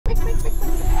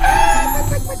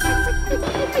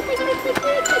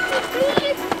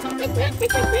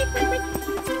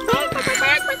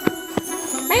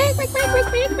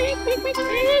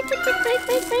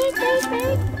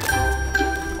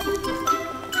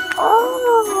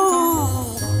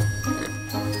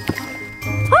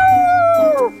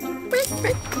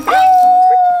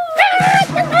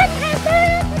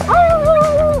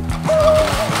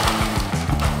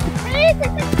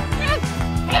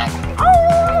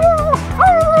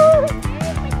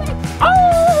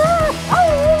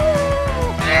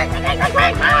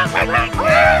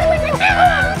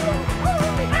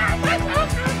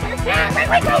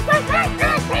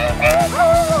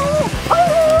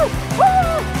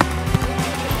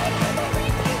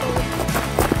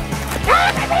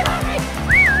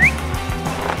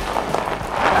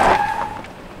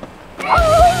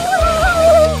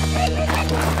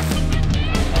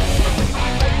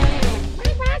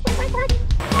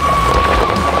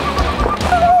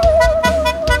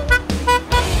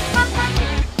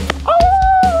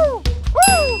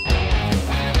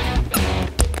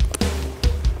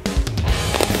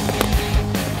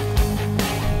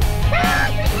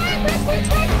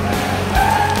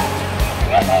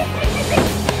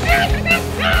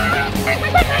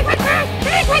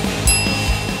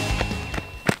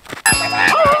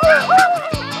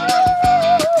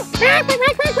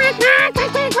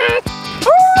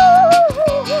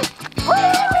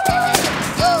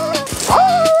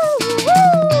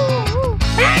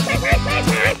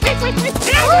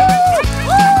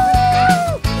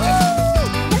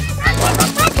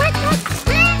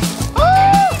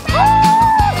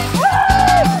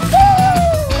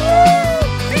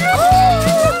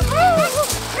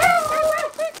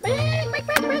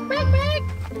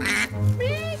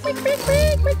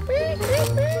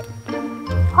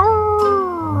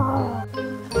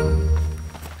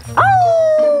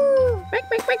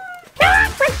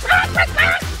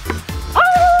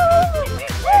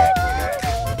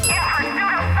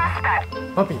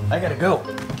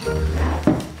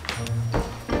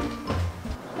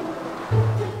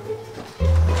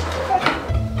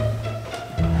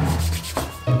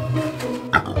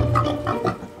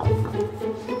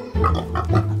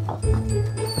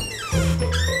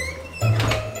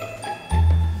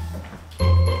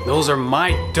Those are my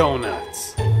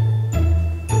donuts. Hey,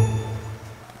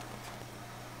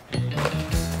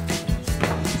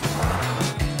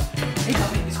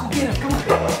 Bobby, let's go get him. Come on.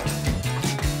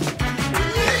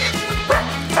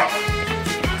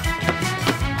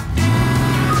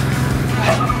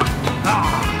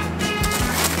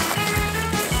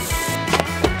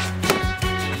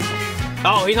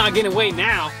 Oh, he's not getting away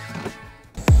now.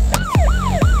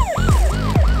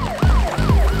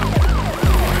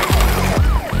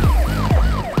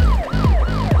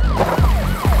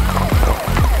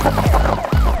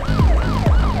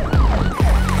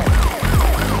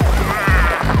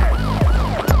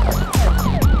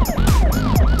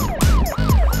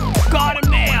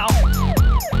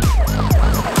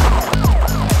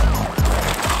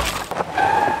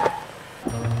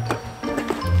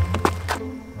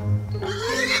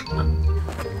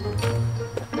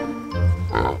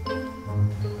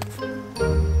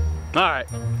 All right,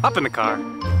 hop in the car.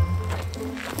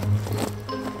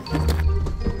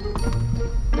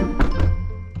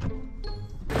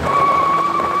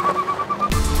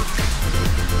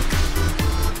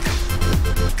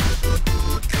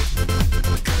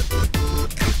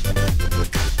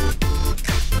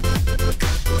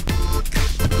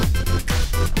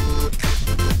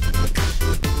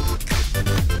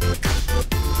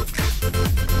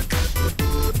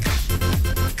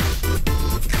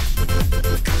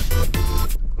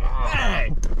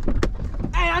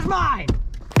 Mine!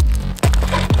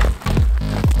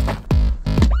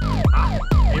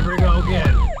 Here we go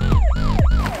again.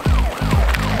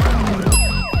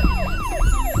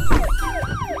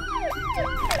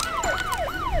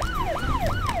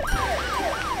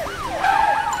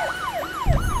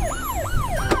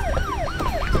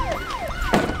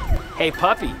 Hey,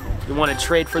 puppy, you want to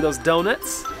trade for those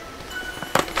donuts?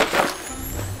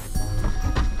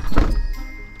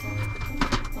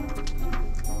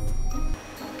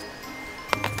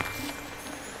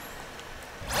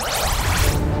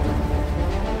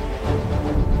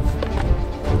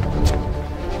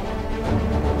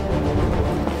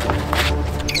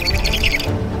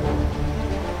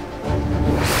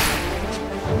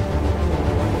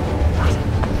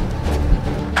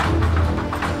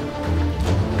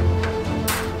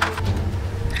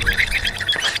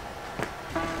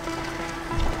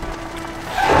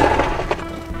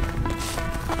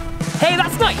 Hey,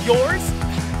 that's not yours!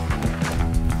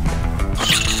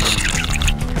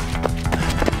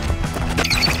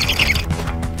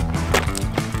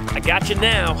 I got you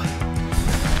now.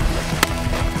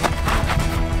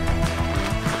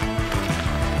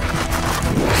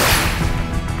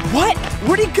 What?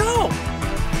 Where'd he go?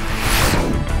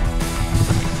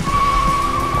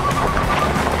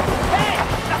 Hey,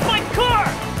 that's my car!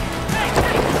 Hey,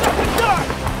 that's my car!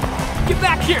 Get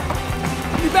back here!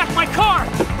 Give me back my car!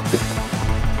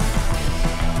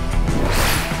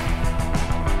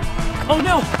 Oh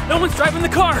no! No one's driving the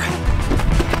car!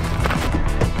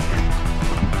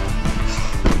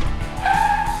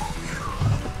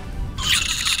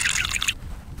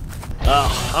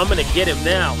 Oh, I'm gonna get him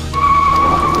now.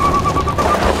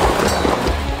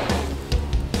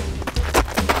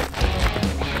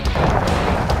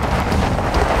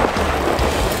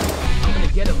 I'm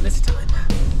gonna get him this time.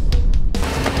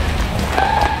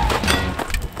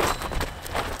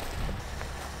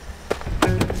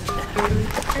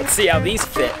 Let's see how these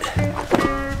fit.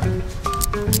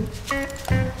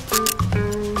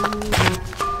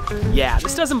 Yeah,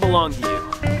 this doesn't belong to you.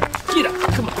 Get up,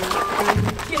 come on.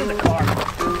 Get in the car.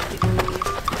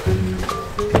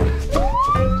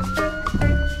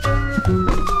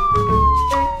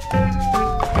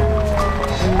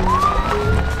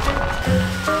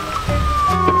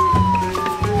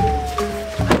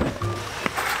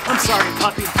 I'm sorry,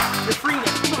 puppy. You're free now.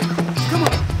 Come on, come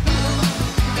on.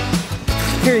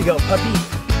 Here you go, puppy.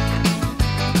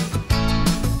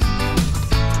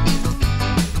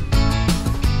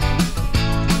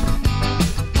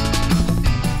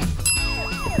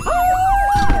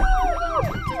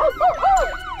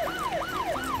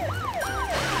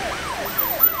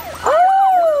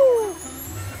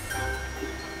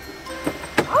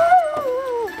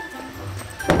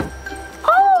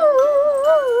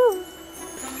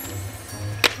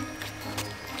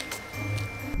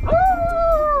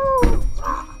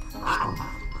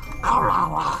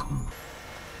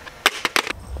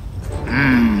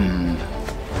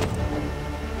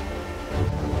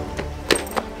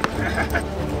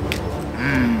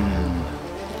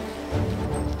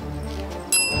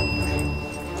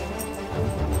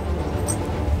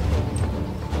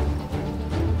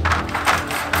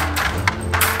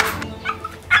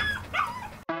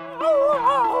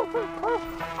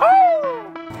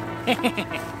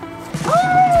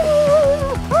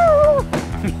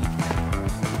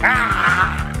 Ah!